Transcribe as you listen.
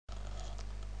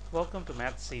Welcome to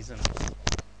Math Season.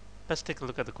 Let's take a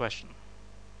look at the question.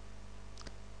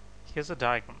 Here's a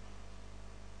diagram.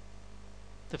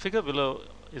 The figure below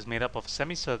is made up of a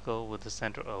semicircle with the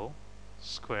center O,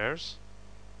 squares,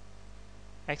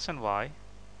 X and Y,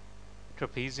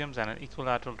 trapeziums, and an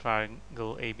equilateral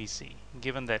triangle ABC,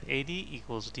 given that AD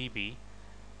equals DB,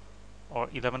 or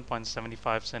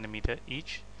 11.75 centimeter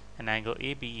each, and angle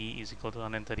ABE is equal to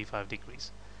 135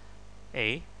 degrees.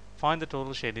 A. Find the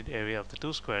total shaded area of the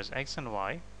two squares X and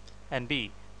Y, and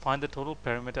B. Find the total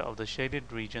perimeter of the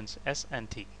shaded regions S and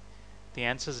T. The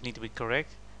answers need to be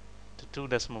correct to 2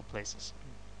 decimal places.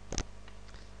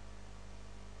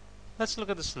 Let's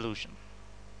look at the solution.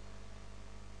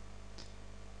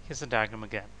 Here's the diagram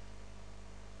again.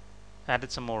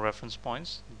 Added some more reference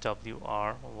points, W,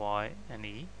 R, Y, and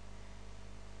E.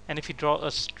 And if you draw a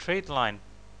straight line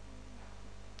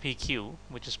PQ,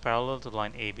 which is parallel to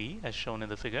line AB as shown in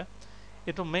the figure,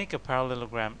 it will make a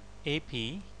parallelogram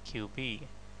APQB,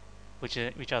 which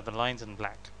are the lines in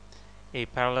black. A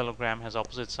parallelogram has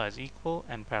opposite sides equal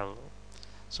and parallel.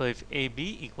 So if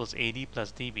AB equals AD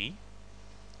plus DB,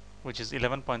 which is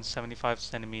 11.75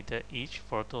 centimeter each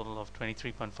for a total of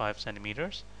 23.5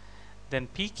 centimeters, then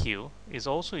PQ is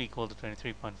also equal to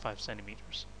 23.5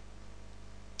 centimeters.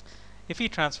 If we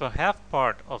transfer half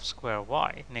part of square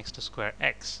Y next to square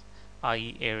X,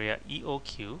 i.e. area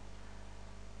EOQ,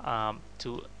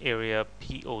 to area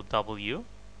POW,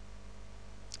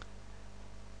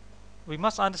 we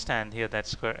must understand here that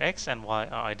square X and Y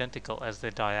are identical, as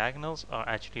their diagonals are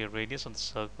actually a radius of the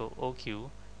circle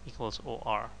OQ equals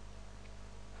OR.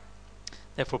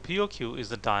 Therefore POQ is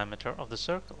the diameter of the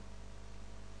circle.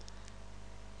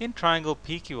 In triangle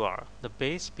PQR, the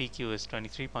base PQ is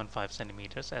 23.5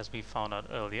 centimeters, as we found out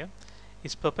earlier.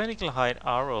 Its perpendicular height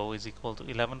RO is equal to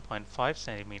 11.5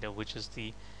 centimeter, which is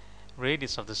the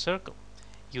radius of the circle.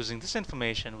 Using this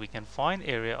information, we can find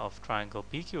area of triangle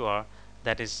PQR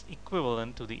that is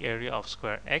equivalent to the area of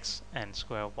square X and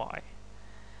square Y.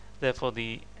 Therefore,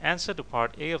 the answer to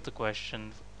part A of the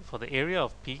question for the area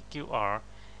of PQR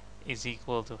is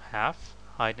equal to half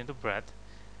height into breadth,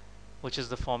 which is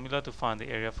the formula to find the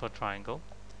area for a triangle.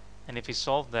 And if we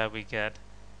solve that, we get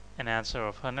an answer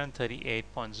of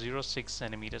 138.06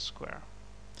 centimeters square.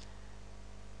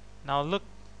 Now look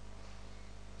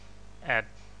at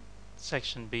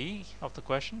section B of the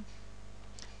question.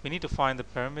 We need to find the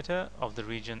perimeter of the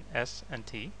region S and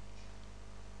T.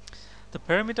 The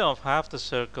perimeter of half the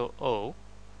circle O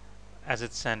as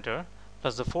its center,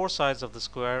 plus the four sides of the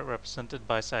square represented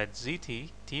by sides ZT,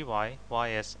 TY,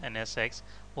 YS, and SX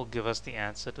will give us the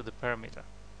answer to the perimeter.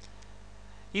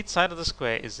 Each side of the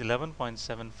square is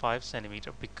 11.75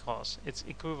 centimeter because it's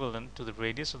equivalent to the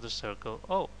radius of the circle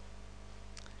O,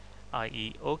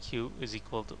 i.e. OQ is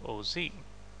equal to OZ.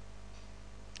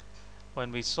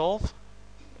 When we solve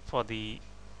for the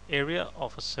area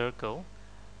of a circle,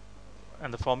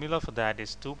 and the formula for that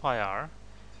is 2 pi r,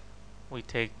 we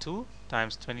take 2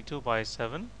 times 22 by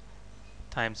 7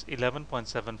 times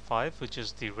 11.75, which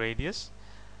is the radius,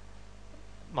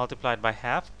 multiplied by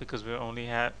half because we only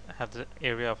have the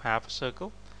area of half a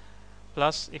circle,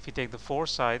 plus if you take the four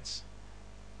sides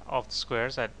of the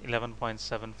squares at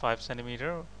 11.75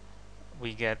 centimeter,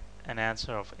 we get an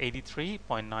answer of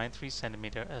 83.93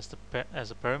 centimeter as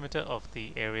the perimeter of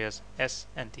the areas S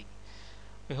and T.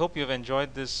 We hope you have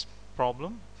enjoyed this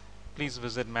problem. Please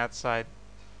visit Math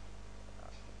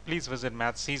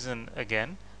Season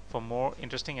again for more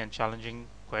interesting and challenging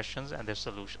questions and their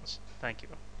solutions. Thank you.